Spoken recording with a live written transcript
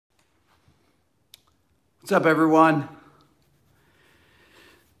What's up, everyone?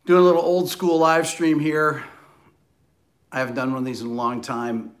 Doing a little old school live stream here. I haven't done one of these in a long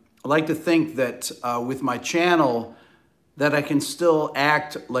time. I like to think that with my channel that I can still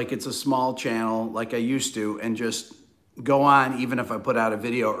act like it's a small channel like I used to and just go on even if I put out a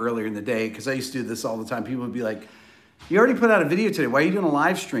video earlier in the day, because I used to do this all the time. People would be like, you already put out a video today. Why are you doing a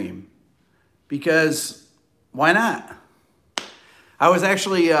live stream? Because why not? I was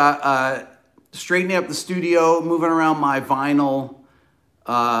actually straightening up the studio, moving around my vinyl.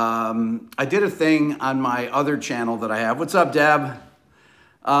 I did a thing on my other channel that I have. What's up, Deb?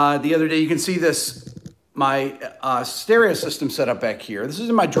 The other day, you can see this, my stereo system set up back here. This is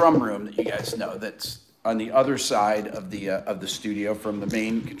in my drum room that you guys know. That's on the other side of the studio from the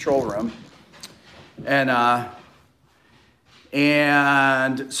main control room. And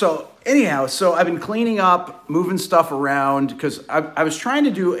so anyhow, so I've been cleaning up, moving stuff around, because I was trying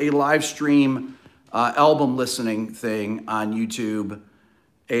to do a live stream album listening thing on YouTube.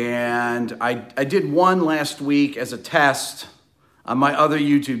 And I did one last week as a test on my other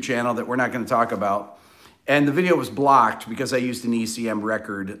YouTube channel that we're not going to talk about. And the video was blocked because I used an ECM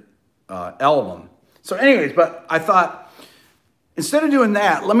record album. So anyways, but I thought, instead of doing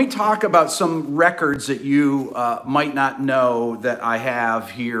that, let me talk about some records that you might not know that I have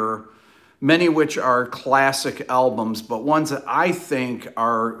here, many of which are classic albums, but ones that I think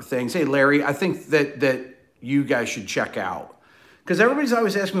are things, hey, Larry, I think that you guys should check out. Because everybody's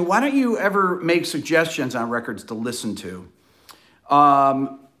always asking me, why don't you ever make suggestions on records to listen to?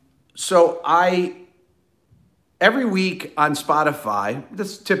 So every week on Spotify,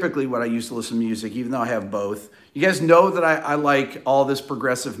 that's typically what I use to listen to music, even though I have both. You guys know that I like all this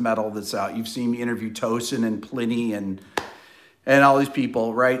progressive metal that's out. You've seen me interview Tosin and Pliny and all these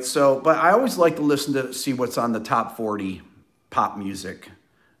people, right? So, but I always like to listen to see what's on the top 40 pop music.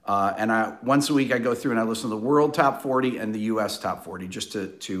 And once a week I go through and I listen to the world top 40 and the US top 40 just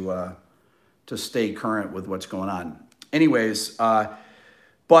to stay current with what's going on. Anyways, but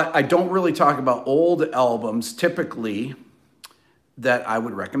I don't really talk about old albums typically that I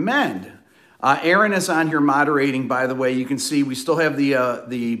would recommend. Aaron is on here moderating, by the way. You can see we still have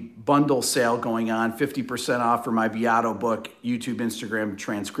the bundle sale going on, 50% off for my Beato book, YouTube, Instagram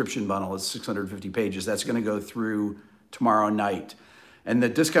transcription bundle. It's 650 pages. That's going to go through tomorrow night. And the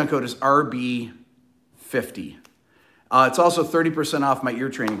discount code is RB50. It's also 30% off my ear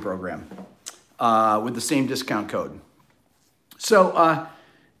training program with the same discount code. So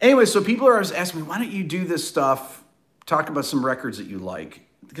anyway, so people are always asking me, why don't you do this stuff, talk about some records that you like?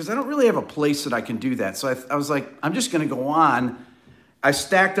 Because I don't really have a place that I can do that. So I was like, I'm just going to go on. I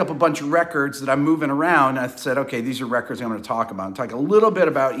stacked up a bunch of records that I'm moving around. I said, okay, these are records I'm going to talk about. Talk a little bit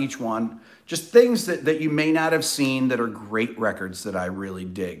about each one. Just things that you may not have seen that are great records that I really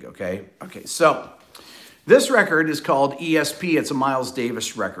dig, okay? Okay, so this record is called ESP. It's a Miles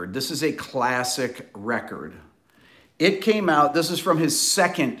Davis record. This is a classic record. It came out, this is from his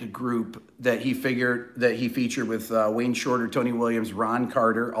second group that he featured with Wayne Shorter, Tony Williams, Ron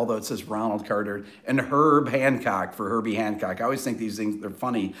Carter, although it says Ronald Carter, and Herb Hancock for Herbie Hancock. I always think these things, they're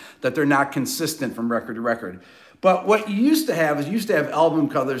funny, that they're not consistent from record to record. But what you used to have is you used to have album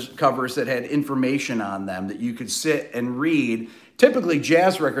covers that had information on them that you could sit and read. Typically,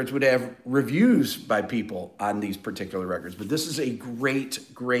 jazz records would have reviews by people on these particular records, but this is a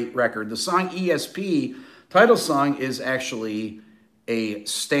great, great record. The song ESP, title song, is actually a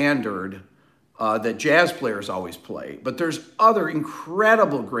standard that jazz players always play. But there's other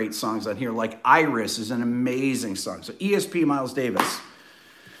incredible great songs on here, like Iris is an amazing song. So ESP, Miles Davis.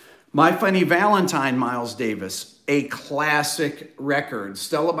 My Funny Valentine, Miles Davis, a classic record.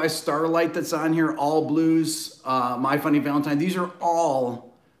 Stella by Starlight that's on here, all blues, My Funny Valentine. These are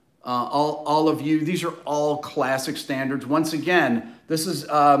all of you. These are all classic standards. Once again, this is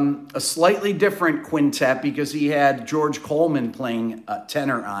a slightly different quintet because he had George Coleman playing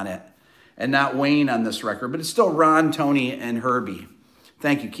tenor on it and not Wayne on this record, but it's still Ron, Tony, and Herbie.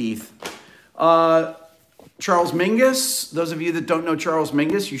 Thank you, Keith. Charles Mingus. Those of you that don't know Charles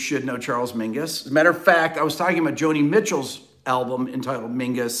Mingus, you should know Charles Mingus. As a matter of fact, I was talking about Joni Mitchell's album entitled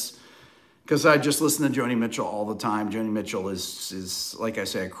Mingus because I just listen to Joni Mitchell all the time. Joni Mitchell is like I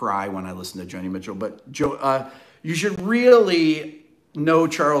say, I cry when I listen to Joni Mitchell. But you should really know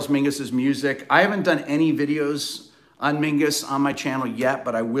Charles Mingus's music. I haven't done any videos on Mingus on my channel yet,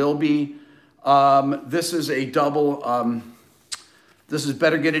 but I will be. This is a double. This is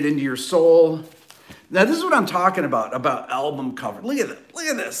Better Get It Into Your Soul. Now, this is what I'm talking about album cover. Look at this. Look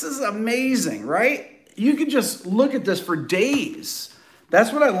at this. This is amazing, right? You could just look at this for days.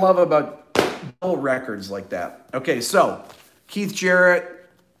 That's what I love about double records like that. Okay, so Keith Jarrett,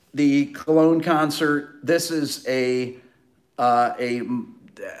 the Cologne concert. This is a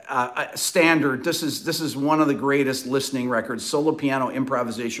standard. This is one of the greatest listening records, solo piano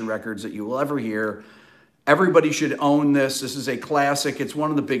improvisation records that you will ever hear. Everybody should own this. This is a classic. It's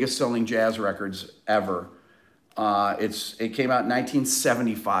one of the biggest selling jazz records ever. It came out in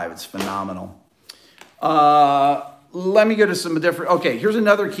 1975. It's phenomenal. Let me go to some different. Okay, here's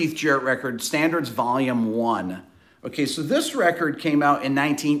another Keith Jarrett record, Standards Volume 1. Okay, so this record came out in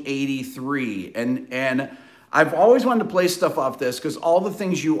 1983, and I've always wanted to play stuff off this because All the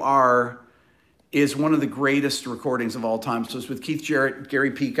Things You Are is one of the greatest recordings of all time. So it's with Keith Jarrett,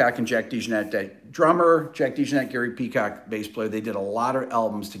 Gary Peacock, and Jack DeJohnette. Drummer, Jack DeJohnette, Gary Peacock, bass player. They did a lot of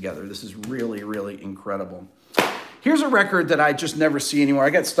albums together. This is really, really incredible. Here's a record that I just never see anymore.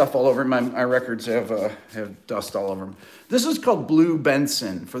 I got stuff all over. My records have dust all over them. This is called Blue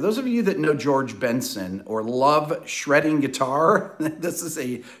Benson. For those of you that know George Benson or love shredding guitar, this is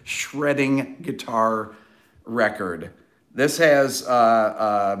a shredding guitar record. This has,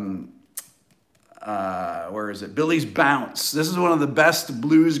 where is it? Billy's Bounce. This is one of the best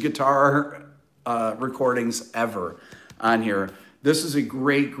blues guitar recordings ever on here. This is a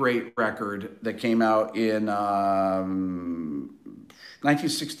great, great record that came out in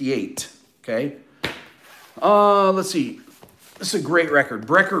 1968, okay? Let's see. This is a great record,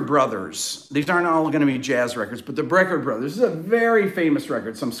 Brecker Brothers. These aren't all going to be jazz records, but the Brecker Brothers. This is a very famous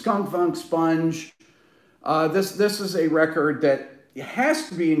record. Some Skunk Funk Sponge. This is a record that has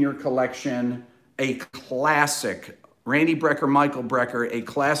to be in your collection, a classic. Randy Brecker, Michael Brecker, a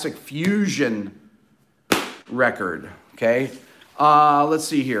classic fusion record, okay? Let's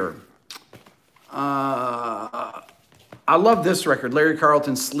see here. I love this record, Larry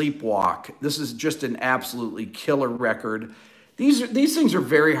Carlton, Sleepwalk. This is just an absolutely killer record. These things are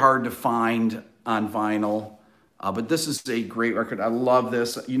very hard to find on vinyl, but this is a great record. I love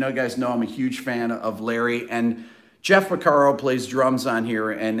this. You know, guys know I'm a huge fan of Larry, and Jeff Vaccaro plays drums on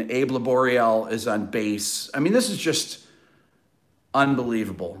here, and Abe Laboriel is on bass. I mean, this is just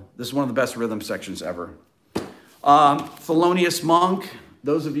unbelievable. This is one of the best rhythm sections ever. Thelonious Monk,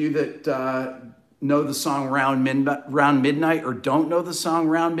 those of you that know the song Round Midnight or don't know the song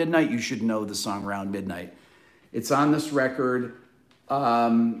Round Midnight, you should know the song Round Midnight. It's on this record.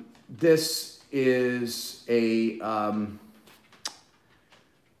 This is a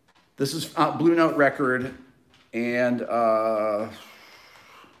Blue Note record, and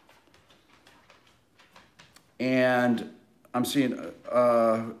I'm seeing,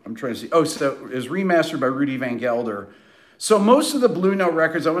 I'm trying to see. Oh, so it was remastered by Rudy Van Gelder. So most of the Blue Note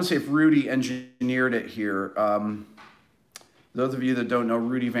records, I want to say if Rudy engineered it here. Those of you that don't know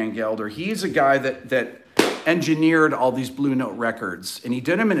Rudy Van Gelder, he's a guy that engineered all these Blue Note records. And he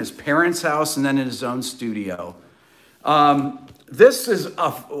did them in his parents' house and then in his own studio. This is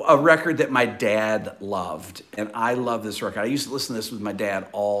a record that my dad loved. And I love this record. I used to listen to this with my dad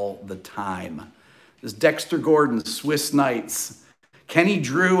all the time. This Dexter Gordon, Swiss Nights, Kenny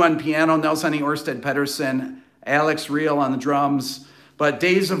Drew on piano, Nelson Orsted Pedersen, Alex Reel on the drums. But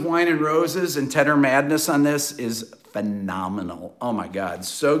Days of Wine and Roses and Tenor Madness on this is phenomenal. Oh my God,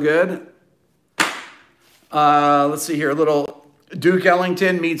 so good. Let's see here, a little Duke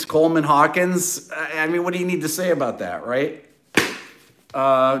Ellington meets Coleman Hawkins. I mean, what do you need to say about that, right?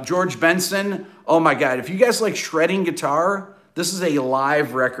 George Benson, oh my God, if you guys like shredding guitar, this is a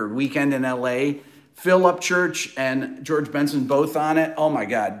live record, Weekend in LA. Phil Upchurch and George Benson both on it. Oh my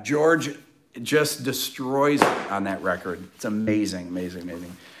God, George just destroys it on that record. It's amazing, amazing,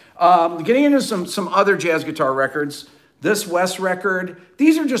 amazing. Getting into some other jazz guitar records. This West record,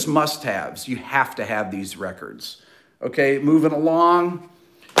 these are just must-haves. You have to have these records. Okay, moving along.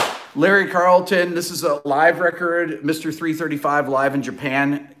 Larry Carlton, this is a live record. Mr. 335 live in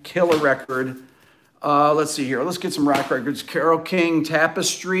Japan, killer record. Let's see here. Let's get some rock records. Carole King,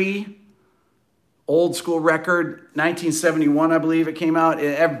 Tapestry. Old school record, 1971, I believe it came out.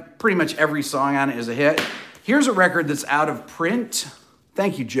 Pretty much every song on it is a hit. Here's a record that's out of print.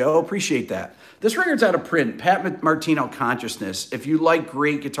 Thank you, Joe. Appreciate that. This record's out of print. Pat Martino, Consciousness. If you like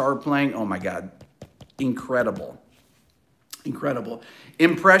great guitar playing, oh my God, incredible. Incredible.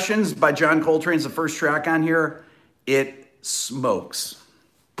 Impressions by John Coltrane's the first track on here. It smokes.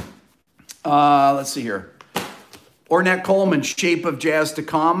 Let's see here. Ornette Coleman, Shape of Jazz to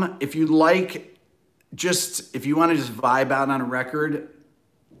Come. If you like... if you want to just vibe out on a record,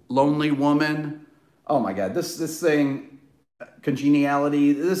 Lonely Woman. Oh my God, this thing,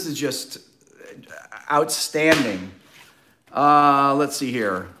 Congeniality, this is just outstanding. Let's see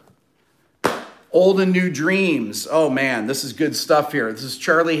here. Old and New Dreams. Oh man, this is good stuff here. This is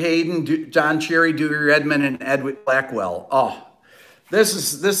Charlie Hayden, Don Cherry, Dewey Redman, and Edwin Blackwell. Oh, This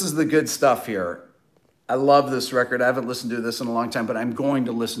is the good stuff here. I love this record. I haven't listened to this in a long time, but I'm going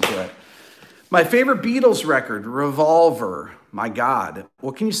to listen to it. My favorite Beatles record, Revolver. My God,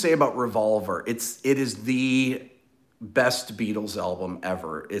 what can you say about Revolver? It is the best Beatles album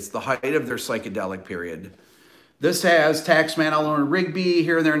ever. It's the height of their psychedelic period. This has Taxman, Eleanor Rigby,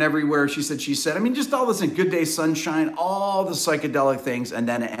 Here, There, and Everywhere. She said. I mean, just all this in Good Day, Sunshine, all the psychedelic things, and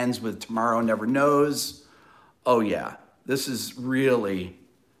then it ends with Tomorrow Never Knows. Oh, yeah. This is really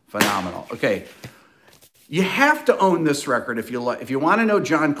phenomenal. Okay. You have to own this record if you want to know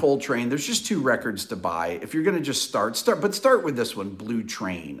John Coltrane. There's just 2 records to buy. If you're going to just start with this one, Blue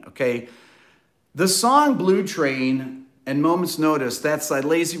Train, okay? The song Blue Train and Moment's Notice, That Side,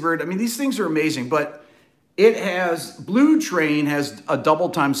 Lazy Bird, I mean, these things are amazing, but Blue Train has a double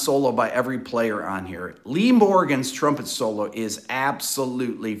time solo by every player on here. Lee Morgan's trumpet solo is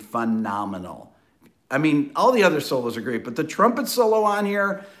absolutely phenomenal. I mean, all the other solos are great, but the trumpet solo on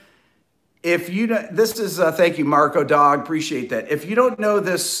here, thank you, Marco Dog, appreciate that. If you don't know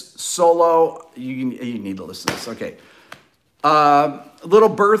this solo, you need to listen to this. Okay. Little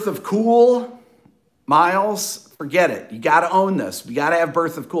Birth of Cool, Miles, forget it. You got to own this. You got to have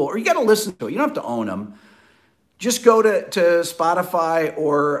Birth of Cool, or you got to listen to it. You don't have to own them. Just go to Spotify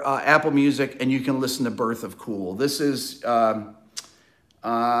or Apple Music, and you can listen to Birth of Cool. This is,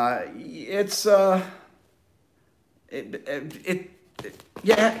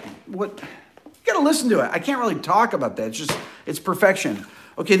 yeah, what, you gotta listen to it. I can't really talk about that. It's perfection.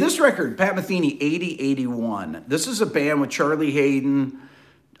 Okay, this record, Pat Metheny, 80-81. This is a band with Charlie Hayden,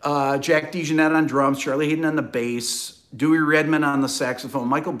 Jack DeJohnette on drums, Charlie Hayden on the bass, Dewey Redman on the saxophone,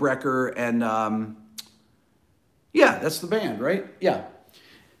 Michael Brecker, and yeah, that's the band, right? Yeah.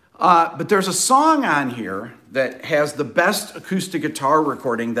 But there's a song on here that has the best acoustic guitar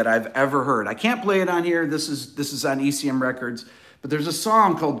recording that I've ever heard. I can't play it on here. This is on ECM Records. But there's a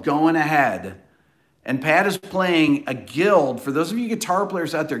song called Going Ahead. And Pat is playing a Guild, for those of you guitar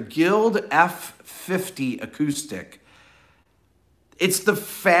players out there, Guild F50 acoustic. It's the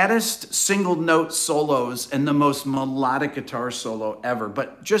fattest single note solos and the most melodic guitar solo ever.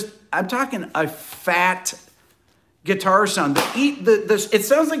 But I'm talking a fat guitar sound. It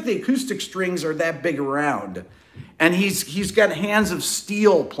sounds like the acoustic strings are that big around. And he's got Hands of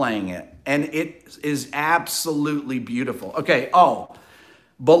Steel playing it. And it is absolutely beautiful. Okay,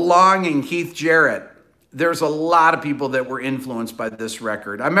 Belonging, Keith Jarrett. There's a lot of people that were influenced by this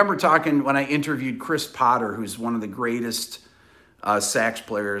record. I remember talking when I interviewed Chris Potter, who's one of the greatest sax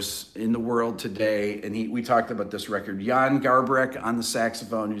players in the world today. And we talked about this record. Jan Garbarek on the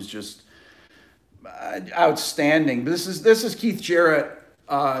saxophone, who's just outstanding. This is Keith Jarrett.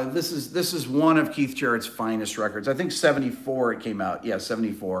 This is one of Keith Jarrett's finest records. I think 74 it came out. Yeah,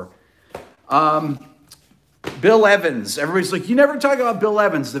 74. Bill Evans. Everybody's like, you never talk about Bill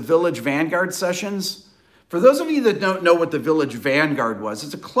Evans, the Village Vanguard sessions. For those of you that don't know what the Village Vanguard was,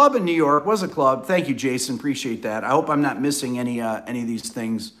 it's a club in New York. Was a club. Thank you, Jason. Appreciate that. I hope I'm not missing any of these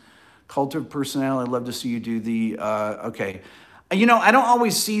things. Cult of Personnel. I'd love to see you do the. Okay. You know, I don't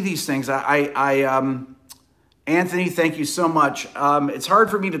always see these things. Anthony, thank you so much. It's hard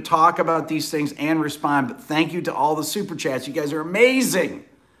for me to talk about these things and respond, but thank you to all the super chats. You guys are amazing.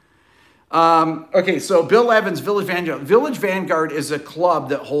 Okay, so Bill Evans, Village Vanguard. Village Vanguard is a club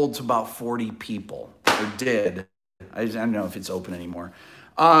that holds about 40 people, or did. I don't know if it's open anymore.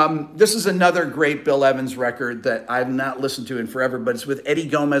 This is another great Bill Evans record that I've not listened to in forever, but it's with Eddie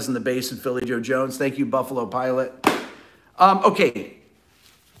Gomez on the bass and Philly Joe Jones. Thank you, Buffalo Pilot. Okay,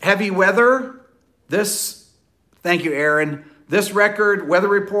 Heavy Weather. Thank you, Aaron. This record, Weather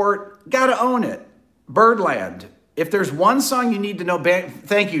Report, gotta own it. Birdland. If there's one song you need to know,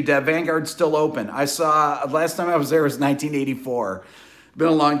 thank you, Deb. Vanguard's still open. I saw, last time I was there was 1984. Been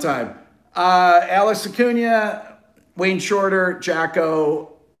a long time. Alex Acuna, Wayne Shorter,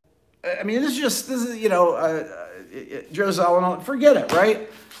 Jacko. I mean, this is, Joe Zawinul. Forget it, right?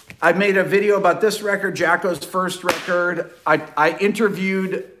 I made a video about this record, Jacko's first record. I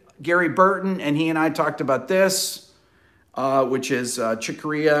interviewed Gary Burton, and he and I talked about this. Which is Chick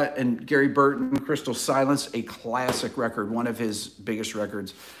Corea and Gary Burton, Crystal Silence, a classic record, one of his biggest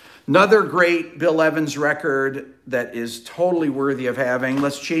records. Another great Bill Evans record that is totally worthy of having.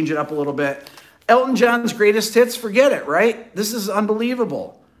 Let's change it up a little bit. Elton John's greatest hits, forget it, right? This is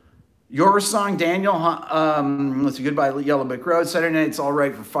unbelievable. Your Song, Daniel, let's see, Goodbye Yellow Brick Road, Saturday Night, It's All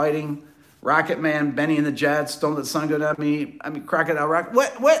Right for Fighting, Rocket Man, Benny and the Jets, Don't Let the Sun Go Down Me, Crocodile Rock.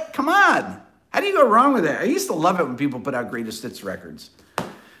 What? Come on. How do you go wrong with that? I used to love it when people put out greatest hits records.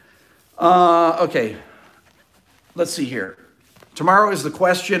 Okay, let's see here. Tomorrow is the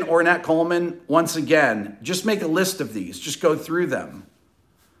question, Ornette Coleman. Once again, just make a list of these. Just go through them.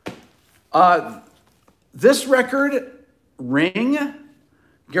 This record, Ring,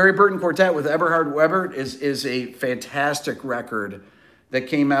 Gary Burton Quartet with Eberhard Weber, is a fantastic record that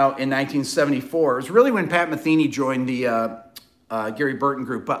came out in 1974. It was really when Pat Metheny joined the Gary Burton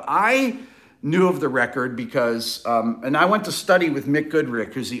group. But I knew of the record because, and I went to study with Mick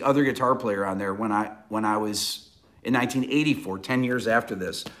Goodrick, who's the other guitar player on there when I was in 1984, 10 years after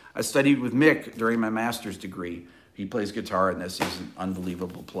this. I studied with Mick during my master's degree. He plays guitar in this. He's an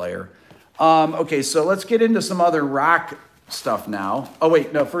unbelievable player. Okay, so let's get into some other rock stuff now. Oh,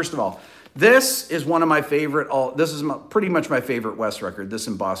 wait, no, first of all, this is one of my favorite, this is pretty much my favorite West record, this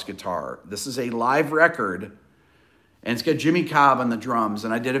embossed guitar. This is a live record, and it's got Jimmy Cobb on the drums,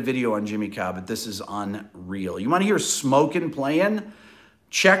 and I did a video on Jimmy Cobb, but this is unreal. You want to hear smoking playing?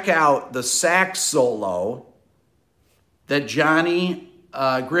 Check out the sax solo that Johnny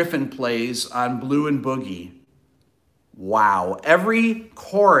Griffin plays on Blue and Boogie. Wow. Every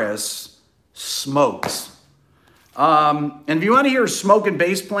chorus smokes. And if you want to hear smoking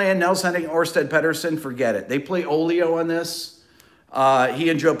bass playing, Nels Henning, Orsted Pedersen, forget it. They play Olio on this. He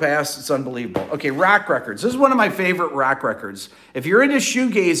and Joe Pass, it's unbelievable. Okay, rock records. This is one of my favorite rock records. If you're into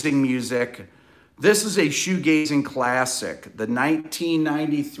shoegazing music, this is a shoegazing classic. The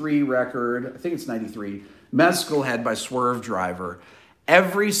 1993 record, I think it's 93, Mescal Head by Swerve Driver.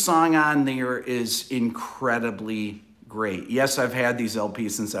 Every song on there is incredibly great. Yes, I've had these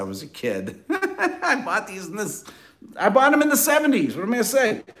LPs since I was a kid. I bought these I bought them in the 70s. What am I going to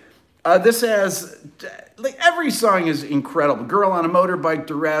say? This has, like, every song is incredible. Girl on a Motorbike,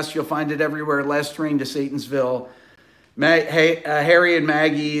 Duress, you'll find it everywhere. Last Train to Satansville. Harry and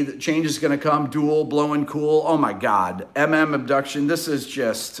Maggie, The Change is Gonna Come, Duel, Blowing Cool. Oh my God. Abduction. This is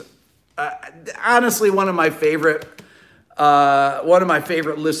just, honestly, one of my favorite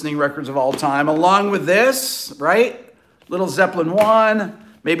listening records of all time. Along with this, right? Little Zeppelin 1,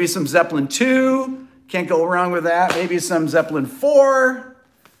 maybe some Zeppelin 2. Can't go wrong with that. Maybe some Zeppelin 4.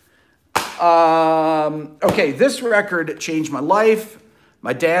 Okay, this record changed my life.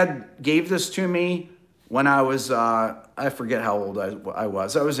 My dad gave this to me when I was, I forget how old I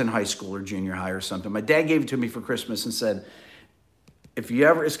was. I was in high school or junior high or something. My dad gave it to me for Christmas and said,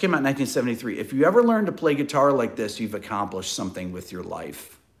 this came out in 1973, if you ever learn to play guitar like this, you've accomplished something with your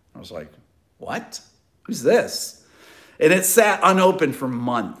life. I was like, what? Who's this? And it sat unopened for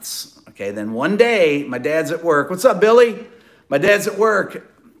months. Okay, then one day, my dad's at work. What's up, Billy? My dad's at work. And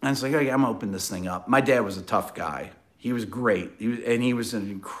I was like, okay, I'm gonna open this thing up. My dad was a tough guy. He was great. He was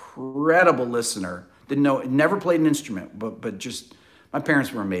an incredible listener. Never played an instrument, but just, my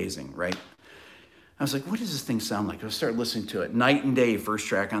parents were amazing, right? I was like, what does this thing sound like? I started listening to it. Night and Day, first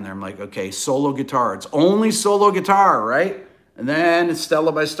track on there. I'm like, okay, solo guitar. It's only solo guitar, right? And then it's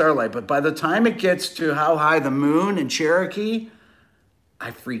Stella by Starlight. But by the time it gets to How High the Moon and Cherokee,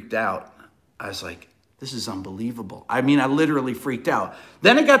 I freaked out. I was like, this is unbelievable. I mean, I literally freaked out.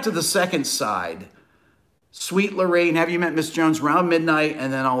 Then it got to the second side. Sweet Lorraine, Have You Met Miss Jones, Round Midnight,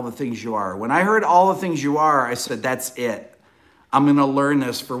 and then All the Things You Are. When I heard All the Things You Are, I said, that's it. I'm going to learn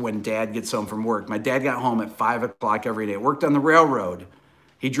this for when Dad gets home from work. My dad got home at 5 o'clock every day. Worked on the railroad.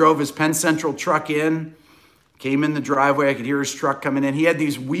 He drove his Penn Central truck in, came in the driveway. I could hear his truck coming in. He had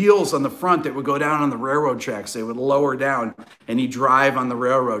these wheels on the front that would go down on the railroad tracks. They would lower down, and he'd drive on the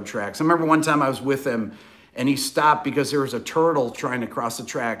railroad tracks. I remember one time I was with him, and he stopped because there was a turtle trying to cross the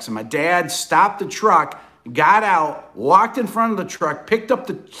tracks. And my dad stopped the truck, got out, walked in front of the truck, picked up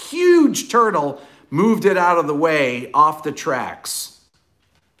the huge turtle, moved it out of the way off the tracks,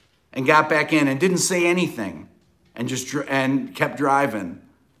 and got back in and didn't say anything and kept driving.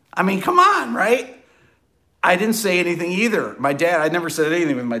 I mean, come on, right? I didn't say anything either. My dad, I never said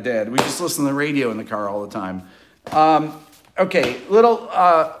anything with my dad. We just listened to the radio in the car all the time. Okay,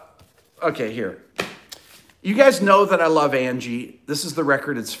 here. You guys know that I love Angie. This is the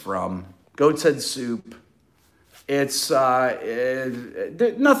record it's from. Goat's Head Soup. It's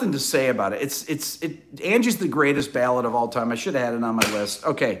nothing to say about it. Angie's the greatest ballad of all time. I should have had it on my list.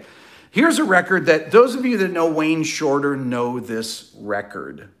 Okay, here's a record that those of you that know Wayne Shorter know this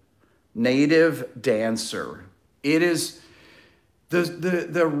record. Native Dancer. It is,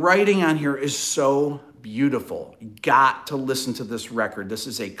 the writing on here is so beautiful. You got to listen to this record. This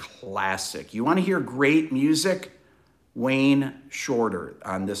is a classic. You want to hear great music? Wayne Shorter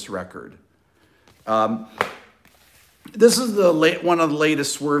on this record. This is one of the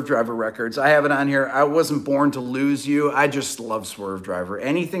latest Swerve Driver records. I have it on here. I Wasn't Born to Lose You. I just love Swerve Driver.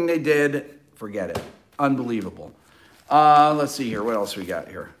 Anything they did, forget it. Unbelievable. Let's see here. What else we got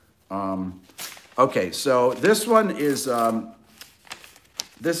here? Okay, so this one is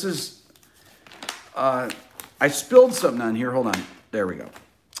This is, I spilled something on here. Hold on. There we go.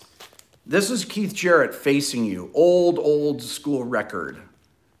 This is Keith Jarrett, Facing You. Old school record.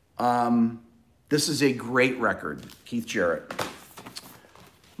 This is a great record, Keith Jarrett.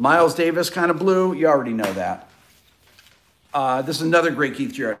 Miles Davis, Kind of Blue. You already know that. This is another great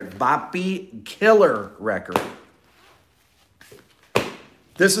Keith Jarrett. Boppy, killer record.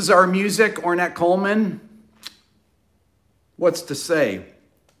 This is Our Music, Ornette Coleman. What's to say?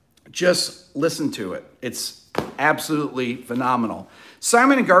 Just listen to it. It's absolutely phenomenal.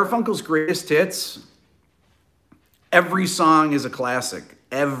 Simon and Garfunkel's Greatest Hits. Every song is a classic.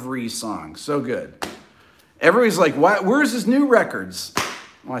 Every song. So good. Everybody's like, what? Where's his new records?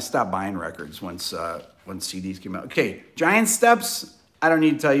 Well, I stopped buying records once CDs came out. Okay, Giant Steps. I don't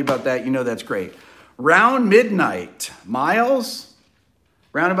need to tell you about that. You know that's great. Round Midnight. Miles.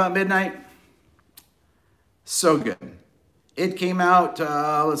 Round About Midnight. So good. It came out,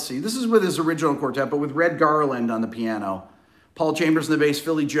 let's see. This is with his original quartet, but with Red Garland on the piano. Paul Chambers on the bass,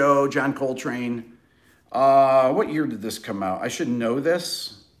 Philly Joe, John Coltrane. What year did this come out? I should know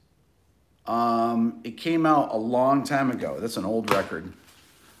this. It came out a long time ago. That's an old record.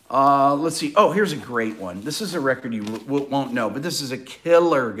 Let's see. Oh, here's a great one. This is a record you won't know, but this is a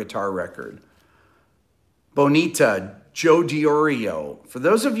killer guitar record. Bonita, Joe Diorio. For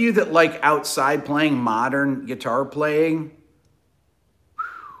those of you that like outside playing, modern guitar playing,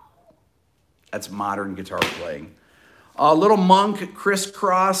 that's modern guitar playing. Little Monk,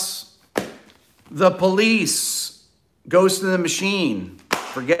 Crisscross, The Police, Ghost in the Machine,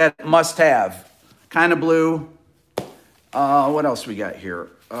 forget it, Must Have, Kind of Blue. What else we got here?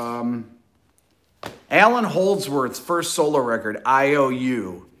 Alan Holdsworth's first solo record,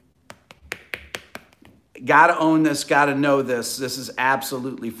 IOU. Gotta own this, gotta know this. This is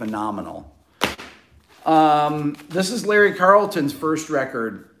absolutely phenomenal. This is Larry Carlton's first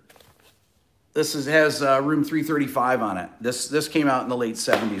record. This has Room 335 on it. This came out in the late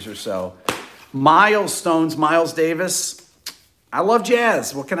 70s or so. Milestones, Miles Davis. I love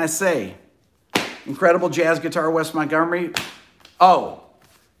jazz. What can I say? Incredible jazz guitar, Wes Montgomery. Oh,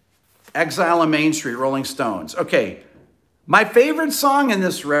 Exile on Main Street, Rolling Stones. Okay, my favorite song in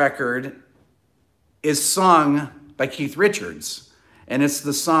this record is sung by Keith Richards, and it's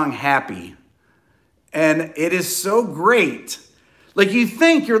the song Happy. And it is so great. Like you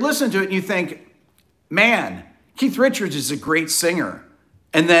think, you're listening to it and you think, man, Keith Richards is a great singer.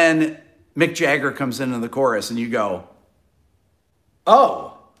 And then Mick Jagger comes into the chorus and you go,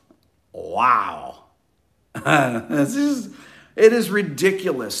 oh, wow. It is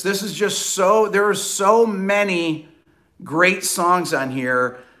ridiculous. This is just so, there are so many great songs on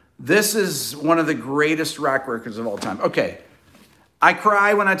here. This is one of the greatest rock records of all time. Okay, I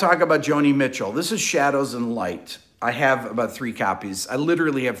cry when I talk about Joni Mitchell. This is Shadows and Light. I have about 3 copies. I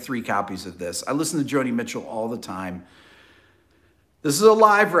literally have 3 copies of this. I listen to Joni Mitchell all the time. This is a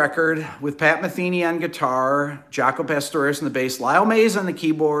live record with Pat Metheny on guitar, Jaco Pastorius on the bass, Lyle Mays on the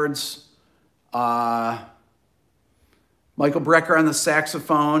keyboards, Michael Brecker on the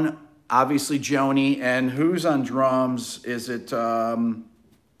saxophone, obviously Joni, and who's on drums? Is it,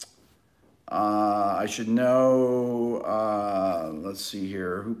 I should know, let's see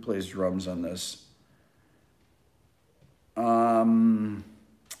here, who plays drums on this? Don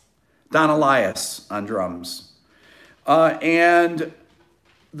Elias on drums. And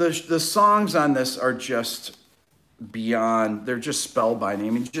the songs on this are just beyond, they're just spellbinding. I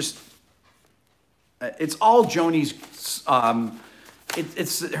mean, just, it's all Joni's,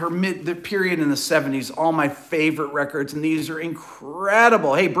 it's the period in the 70s, all my favorite records, and these are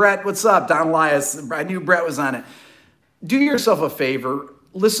incredible. Hey, Brett, what's up? Don Elias, I knew Brett was on it. Do yourself a favor,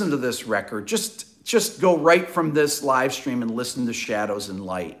 listen to this record. Just go right from this live stream and listen to Shadows and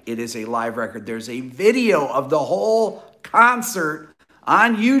Light. It is a live record. There's a video of the whole concert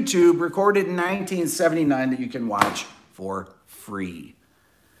on YouTube recorded in 1979 that you can watch for free.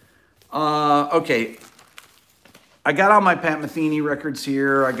 Okay. I got all my Pat Metheny records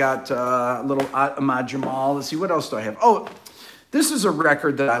here. I got a little Ahmad Jamal. Let's see, what else do I have? Oh, this is a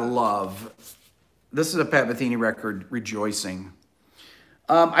record that I love. This is a Pat Metheny record, Rejoicing.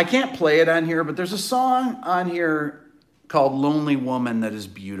 I can't play it on here, but there's a song on here called Lonely Woman that is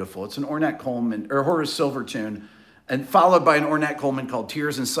beautiful. It's an Ornette Coleman, or Horace Silver tune, and followed by an Ornette Coleman called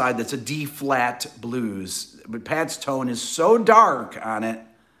Tears Inside that's a D-flat blues. But Pat's tone is so dark on it,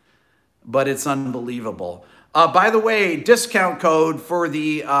 but it's unbelievable. By the way, discount code for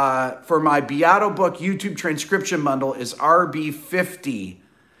the for my Beato Book YouTube transcription bundle is RB50.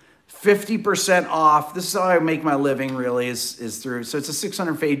 50% off. This is how I make my living, really, is through. So it's a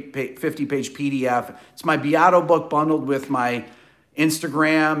 650-page PDF. It's my Beato book bundled with my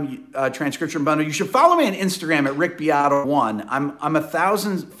Instagram, transcription bundle. You should follow me on Instagram at rickbeato1. I'm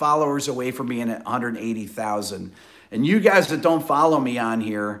 1,000 followers away from being at 180,000. And you guys that don't follow me on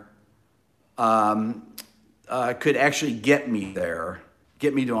here could actually get me there.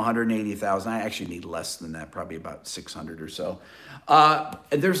 Get me to 180,000. I actually need less than that, probably about 600 or so.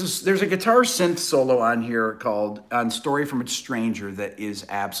 There's a guitar synth solo on here called on Story from a Stranger that is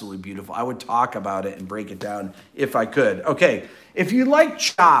absolutely beautiful. I would talk about it and break it down if I could. Okay, if you like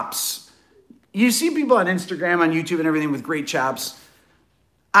chops, you see people on Instagram, on YouTube and everything with great chops.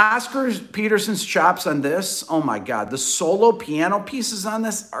 Oscar Peterson's chops on this, oh my God. The solo piano pieces on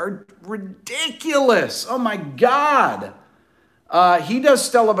this are ridiculous. Oh my God. He does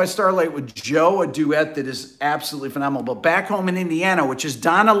Stella by Starlight with Joe, a duet that is absolutely phenomenal. But Back Home in Indiana, which is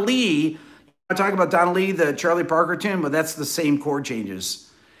Donna Lee. I talk about Donna Lee, the Charlie Parker tune, but that's the same chord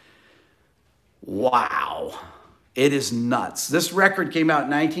changes. Wow. It is nuts. This record came out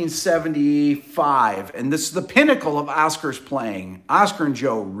in 1975, and this is the pinnacle of Oscar's playing. Oscar and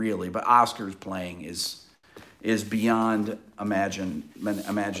Joe, really, but Oscar's playing is beyond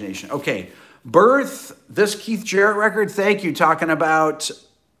imagination. Okay. Birth, this Keith Jarrett record, thank you, talking about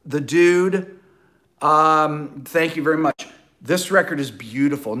the dude. Thank you very much. This record is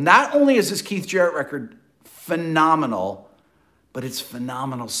beautiful. Not only is this Keith Jarrett record phenomenal, but it's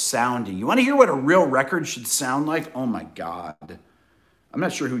phenomenal sounding. You want to hear what a real record should sound like? Oh my God. I'm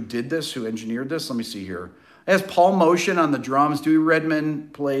not sure who did this, who engineered this. Let me see here. It has Paul Motion on the drums. Dewey Redman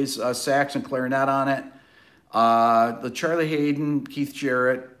plays sax and clarinet on it. The Charlie Hayden, Keith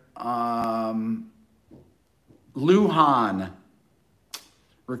Jarrett, Lou Hahn,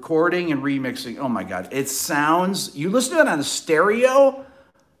 recording and remixing. Oh my God. It sounds, you listen to it on a stereo,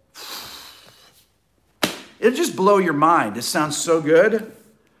 it'll just blow your mind. It sounds so good.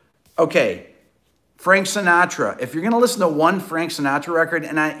 Okay. Frank Sinatra. If you're going to listen to one Frank Sinatra record,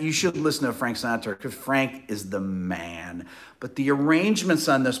 and you should listen to Frank Sinatra because Frank is the man. But the arrangements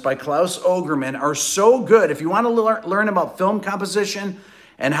on this by Klaus Ogerman are so good. If you want to learn about film composition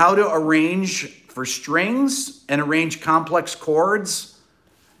and how to arrange for strings and arrange complex chords,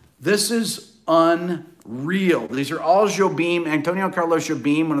 this is unreal. These are all Jobim, Antonio Carlos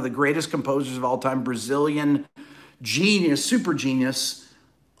Jobim, one of the greatest composers of all time, Brazilian genius, super genius.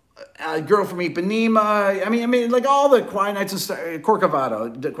 Girl from Ipanema. I mean, like all the Quiet Nights and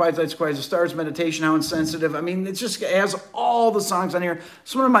Corcovado, the Quiet Nights, Quiet Stars, Meditation, How Insensitive. I mean, it has all the songs on here.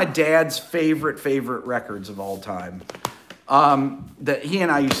 It's one of my dad's favorite records of all time. That he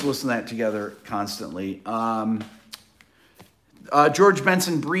and I used to listen to that together constantly. George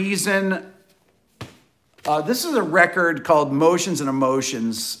Benson Breezen. This is a record called Motions and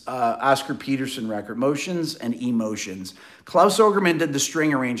Emotions, Oscar Peterson record, Motions and Emotions. Klaus Ogerman did the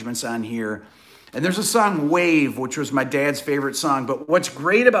string arrangements on here. And there's a song, Wave, which was my dad's favorite song. But what's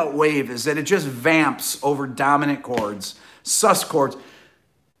great about Wave is that it just vamps over dominant chords, sus chords.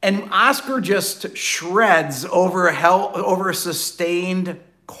 And Oscar just shreds over sustained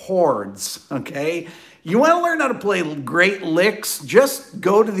chords, okay? You want to learn how to play great licks? Just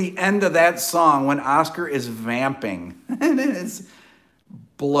go to the end of that song when Oscar is vamping. And it's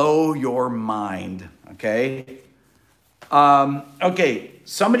blow your mind, okay? Okay,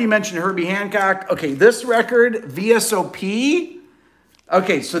 somebody mentioned Herbie Hancock. Okay, this record, VSOP.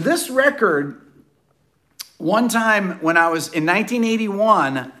 Okay, so this record, one time when I was in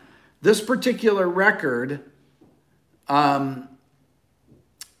 1981, this particular record,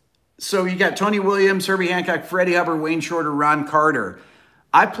 so you got Tony Williams, Herbie Hancock, Freddie Hubbard, Wayne Shorter, Ron Carter.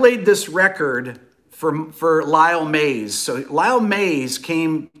 I played this record for Lyle Mays. So Lyle Mays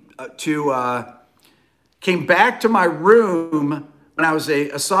came back to my room when I was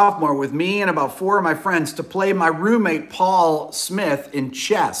a sophomore with me and about 4 of my friends to play my roommate Paul Smith in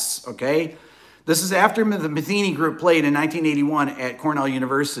chess, okay? This is after the Matheny group played in 1981 at Cornell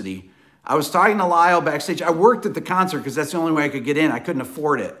University. I was talking to Lyle backstage. I worked at the concert because that's the only way I could get in. I couldn't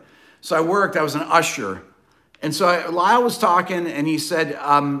afford it. So I worked. I was an usher. And so Lyle was talking, and he said,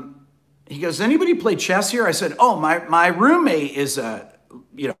 he goes, anybody play chess here? I said, oh, my roommate is a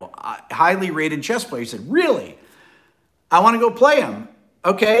highly rated chess player. He said, really? I want to go play him.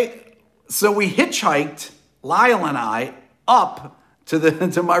 Okay. So we hitchhiked, Lyle and I, up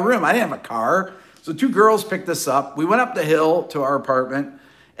to my room. I didn't have a car. So 2 girls picked us up. We went up the hill to our apartment,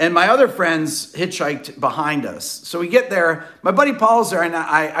 and my other friends hitchhiked behind us. So we get there. My buddy Paul's there, and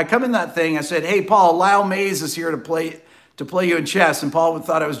I come in that thing. I said, hey, Paul, Lyle Mays is here to play you in chess. And Paul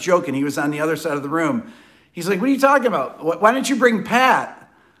thought I was joking. He was on the other side of the room. He's like, what are you talking about? Why don't you bring Pat?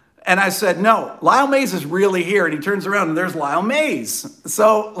 And I said, no, Lyle Mays is really here. And he turns around, and there's Lyle Mays.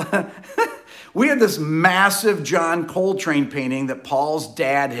 So We had this massive John Coltrane painting that Paul's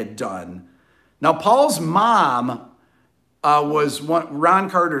dad had done. Now, Paul's mom was Ron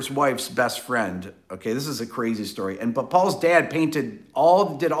Carter's wife's best friend. Okay, this is a crazy story. But Paul's dad did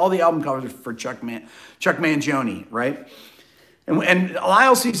all the album covers for Chuck Mangione, right? And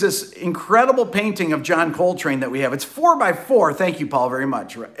Lyle sees this incredible painting of John Coltrane that we have. It's 4x4. Thank you, Paul, very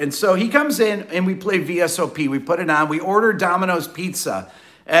much. And so he comes in and we play VSOP. We put it on. We order Domino's Pizza.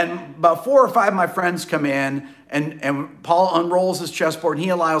 And about 4 or 5 of my friends come in, and Paul unrolls his chessboard, and he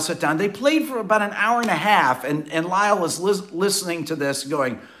and Lyle sit down. They played for about an hour and a half, and Lyle was listening to this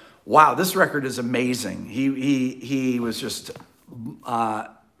going, wow, this record is amazing. He was just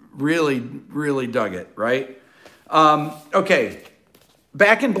really, really dug it, right? Okay,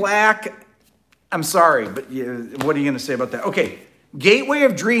 Back in Black, I'm sorry, but what are you going to say about that? Okay, Gateway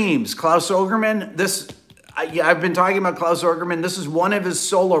of Dreams, Klaus Ogerman, I've been talking about Klaus Ogerman. This is one of his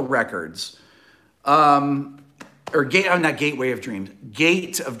solo records. Not Gateway of Dreams,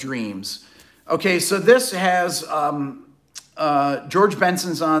 Gate of Dreams. Okay, so this has George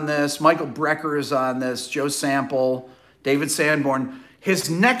Benson's on this, Michael Brecker is on this, Joe Sample, David Sanborn. His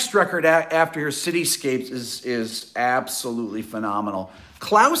next record after here, Cityscapes, is absolutely phenomenal.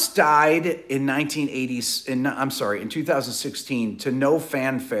 Klaus died in 2016 to no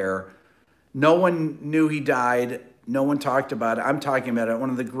fanfare. No one knew he died. No one talked about it. I'm talking about it. One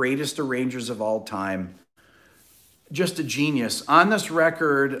of the greatest arrangers of all time. Just a genius. On this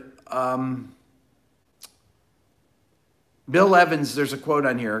record, Bill Evans, there's a quote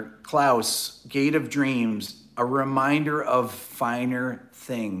on here. Klaus, Gate of Dreams, a reminder of finer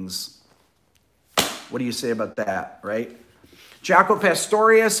things. What do you say about that, right? Jaco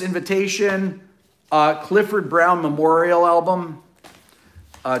Pastorius, Invitation, Clifford Brown Memorial Album,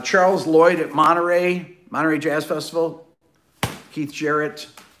 Charles Lloyd at Monterey Jazz Festival, Keith Jarrett.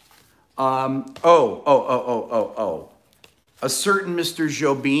 A certain Mr.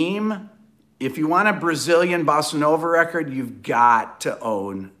 Jobim. If you want a Brazilian bossa nova record, you've got to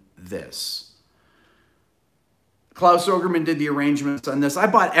own this. Klaus Ogerman did the arrangements on this. I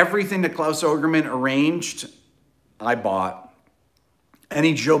bought everything that Klaus Ogerman arranged. I bought.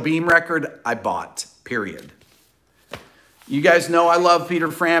 Any Jobim record, I bought, period. You guys know I love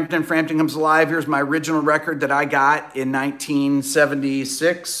Peter Frampton. Frampton Comes Alive. Here's my original record that I got in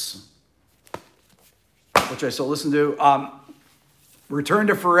 1976, which I still listen to. Return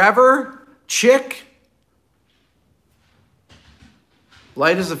to Forever, Chick,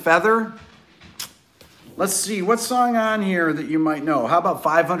 Light as a Feather. Let's see, what song on here that you might know? How about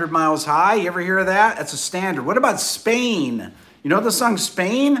 500 Miles High? You ever hear of that? That's a standard. What about Spain? You know the song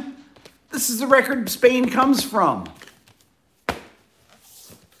Spain? This is the record Spain comes from.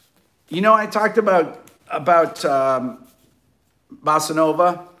 You know, I talked about bossa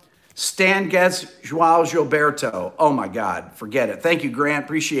nova. Stan Getz, João Gilberto. Oh my God, forget it. Thank you, Grant.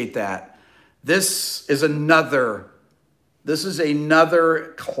 Appreciate that. This is another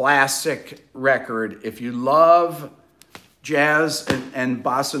classic record. If you love jazz and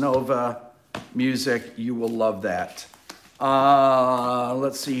bossa nova music, you will love that.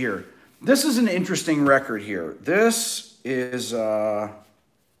 Let's see here. This is an interesting record here. This is, where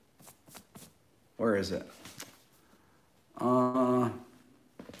is it?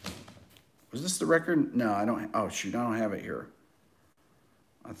 Was this the record? No, I don't. Oh shoot, I don't have it here.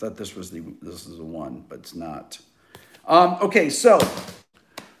 I thought this is the one, but it's not. Okay, so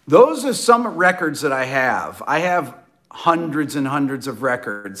those are some records that I have. I have hundreds and hundreds of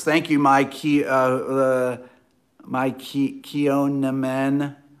records. Thank you, Mike Keonamen.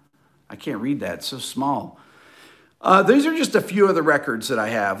 I can't read that. It's so small. These are just a few of the records that I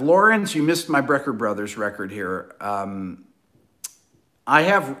have. Lawrence, you missed my Brecker Brothers record here.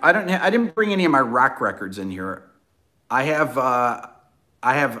 I didn't bring any of my rock records in here. I have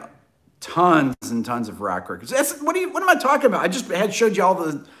tons and tons of rock records. What am I talking about? I just showed you all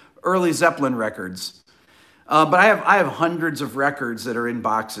the early Zeppelin records. But I have hundreds of records that are in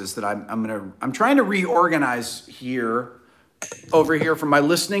boxes that I'm trying to reorganize over here from my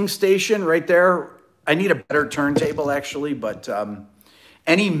listening station right there. I need a better turntable actually, but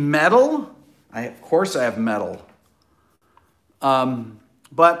any metal? Of course I have metal.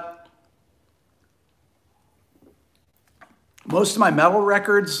 But most of my metal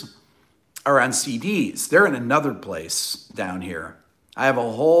records are on CDs. They're in another place down here. I have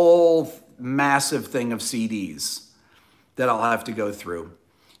a whole massive thing of CDs that I'll have to go through.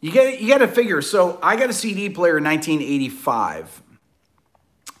 You got to figure. So I got a CD player in 1985.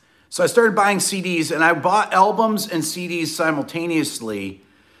 So I started buying CDs, and I bought albums and CDs simultaneously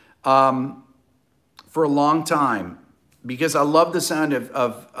for a long time because I love the sound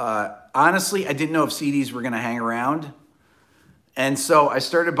of honestly, I didn't know if CDs were going to hang around. And so I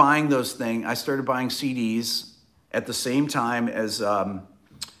started buying those things. I started buying CDs at the same time as I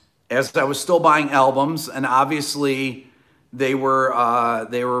was still buying albums. And obviously they were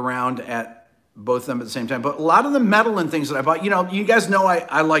around at both of them at the same time. But a lot of the metal and things that I bought, you know, you guys know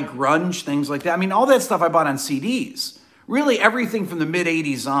I like grunge, things like that. I mean, all that stuff I bought on CDs. Really everything from the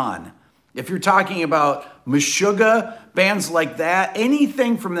mid-'80s on. If you're talking about Meshuggah, bands like that,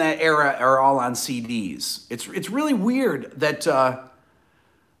 anything from that era are all on CDs. It's really weird that,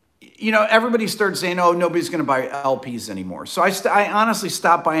 you know, everybody started saying, oh, nobody's going to buy LPs anymore. So I honestly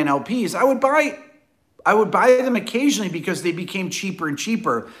stopped buying LPs. I would buy them occasionally because they became cheaper and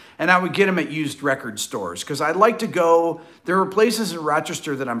cheaper, and I would get them at used record stores because I like to go. There were places in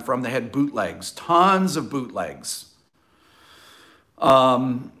Rochester that I'm from that had bootlegs, tons of bootlegs.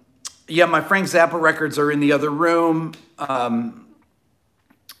 Yeah, my Frank Zappa records are in the other room. I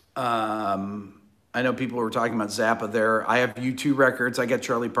know people were talking about Zappa there. I have U2 records. I got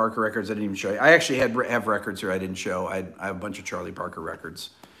Charlie Parker records I didn't even show you. I actually have records here I didn't show. I have a bunch of Charlie Parker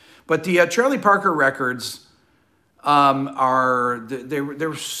records. But the Charlie Parker records they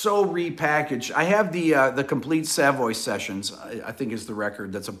were so repackaged. I have the Complete Savoy Sessions, I think is the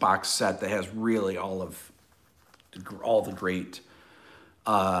record. That's a box set that has really all the great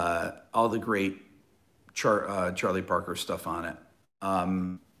Charlie Parker stuff on it.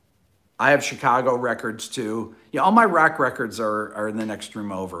 I have Chicago records too. Yeah, all my rock records are in the next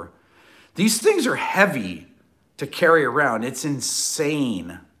room over. These things are heavy to carry around. It's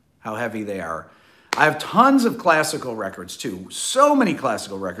insane how heavy they are. I have tons of classical records too. So many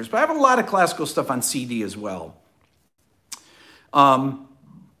classical records, but I have a lot of classical stuff on CD as well.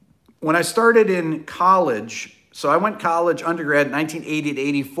 When I started in college, so I went college, undergrad, 1980 to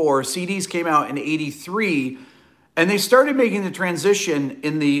 84. CDs came out in 83, and they started making the transition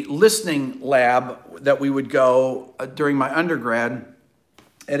in the listening lab that we would go during my undergrad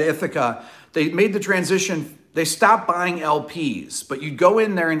at Ithaca. They made the transition. They stopped buying LPs, but you'd go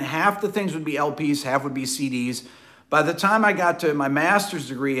in there and half the things would be LPs, half would be CDs. By the time I got to my master's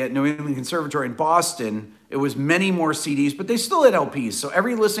degree at New England Conservatory in Boston, it was many more CDs, but they still had LPs. So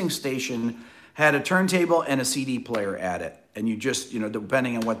every listening station had a turntable and a CD player at it. And you just, you know,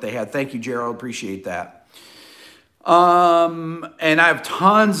 depending on what they had. Thank you, Gerald. Appreciate that. And I have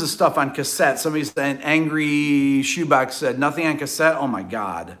tons of stuff on cassette. Somebody said, Angry Shoebox said, nothing on cassette. Oh my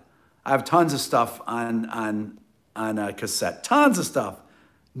God. I have tons of stuff on cassette. Tons of stuff.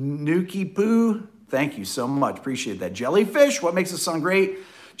 Nuki Poo, thank you so much. Appreciate that. Jellyfish, what makes it sound great?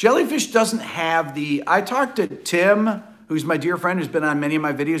 Jellyfish doesn't have the, I talked to Tim, who's my dear friend, who's been on many of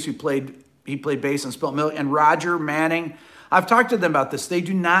my videos, he played bass on Spilt Milk, and Roger Manning. I've talked to them about this. They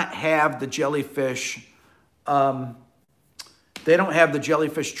do not have the Jellyfish, they don't have the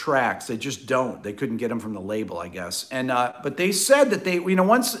Jellyfish tracks. They just don't. They couldn't get them from the label, I guess. And but they said that they, you know,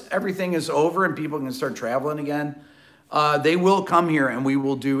 once everything is over and people can start traveling again, they will come here and we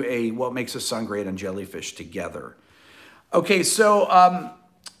will do a What Makes Us Sound Great on Jellyfish together. Okay, so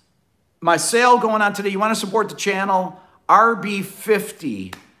my sale going on today. You want to support the channel?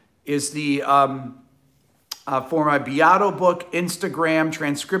 RB50 is the for my Beato book Instagram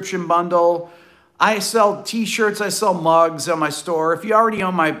transcription bundle. I sell t-shirts, I sell mugs on my store. If you already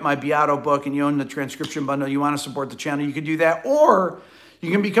own my Beato book and you own the transcription bundle, you want to support the channel, you can do that. Or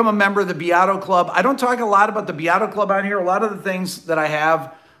you can become a member of the Beato Club. I don't talk a lot about the Beato Club on here. A lot of the things that I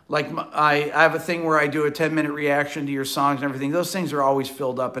have, like I have a thing where I do a 10-minute reaction to your songs and everything. Those things are always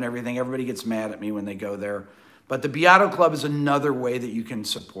filled up and everything. Everybody gets mad at me when they go there. But the Beato Club is another way that you can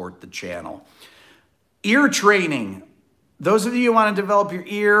support the channel. Ear training. Those of you who want to develop your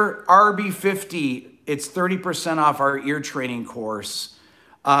ear, RB50, it's 30% off our ear training course.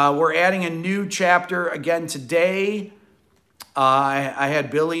 We're adding a new chapter again today. I had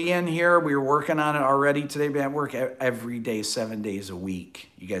Billy in here. We were working on it already today. We work every day, 7 days a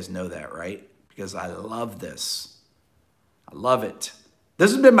week. You guys know that, right? Because I love this. I love it.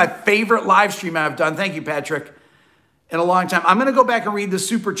 This has been my favorite live stream I've done. Thank you, Patrick. In a long time. I'm going to go back and read the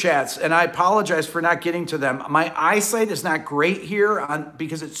super chats, and I apologize for not getting to them. My eyesight is not great here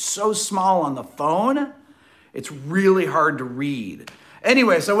because it's so small on the phone. It's really hard to read.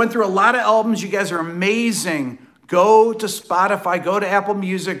 Anyways, I went through a lot of albums. You guys are amazing. Go to Spotify, go to Apple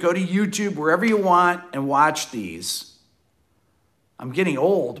Music, go to YouTube, wherever you want, and watch these. I'm getting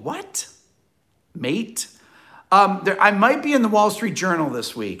old. What? Mate? I might be in the Wall Street Journal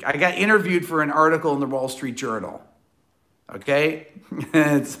this week. I got interviewed for an article in the Wall Street Journal. Okay,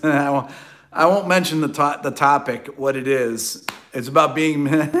 I won't mention the topic, what it is. It's about being,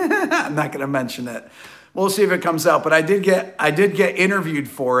 I'm not going to mention it. we'll see if it comes out. But I did get interviewed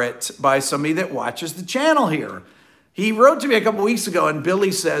for it by somebody that watches the channel here. He wrote to me a couple weeks ago, and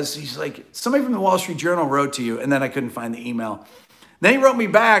Billy says, he's like, somebody from the Wall Street Journal wrote to you, and then I couldn't find the email. Then he wrote me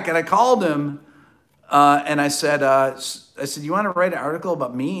back, and I called him, and I said, you want to write an article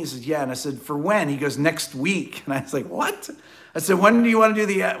about me? He said, yeah. And I said, for when? He goes, next week. And I was like, what? I said, when do you want to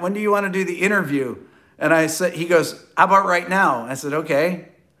do the interview? And I said, he goes, how about right now? I said, okay.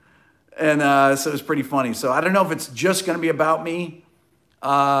 And so it was pretty funny. So I don't know if it's just going to be about me.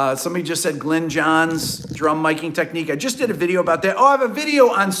 Somebody just said Glenn John's drum miking technique. I just did a video about that. Oh, I have a video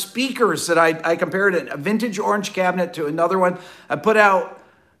on speakers that I compared a vintage orange cabinet to another one. I put out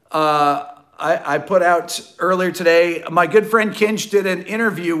earlier today. My good friend Kinch did an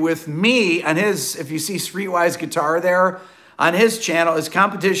interview with me on his, if you see Streetwise Guitar there, on his channel. Is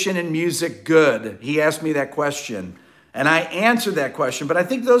competition in music good? He asked me that question. And I answered that question. But I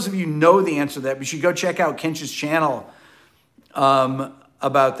think those of you know the answer to that. You should go check out Kinch's channel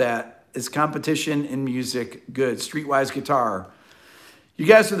about that. Is competition in music good? Streetwise Guitar. You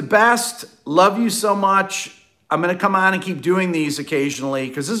guys are the best. Love you so much. I'm going to come on and keep doing these occasionally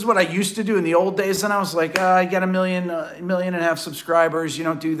because this is what I used to do in the old days. And I was like, I got a million and a half subscribers. You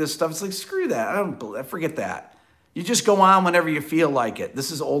don't do this stuff. It's like, screw that. I forget that. You just go on whenever you feel like it.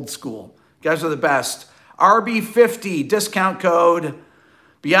 This is old school. You guys are the best. RB50 discount code.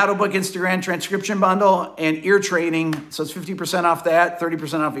 Beato Book Instagram transcription bundle and ear training. So it's 50% off that,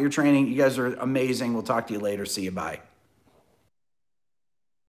 30% off ear training. You guys are amazing. We'll talk to you later. See you. Bye.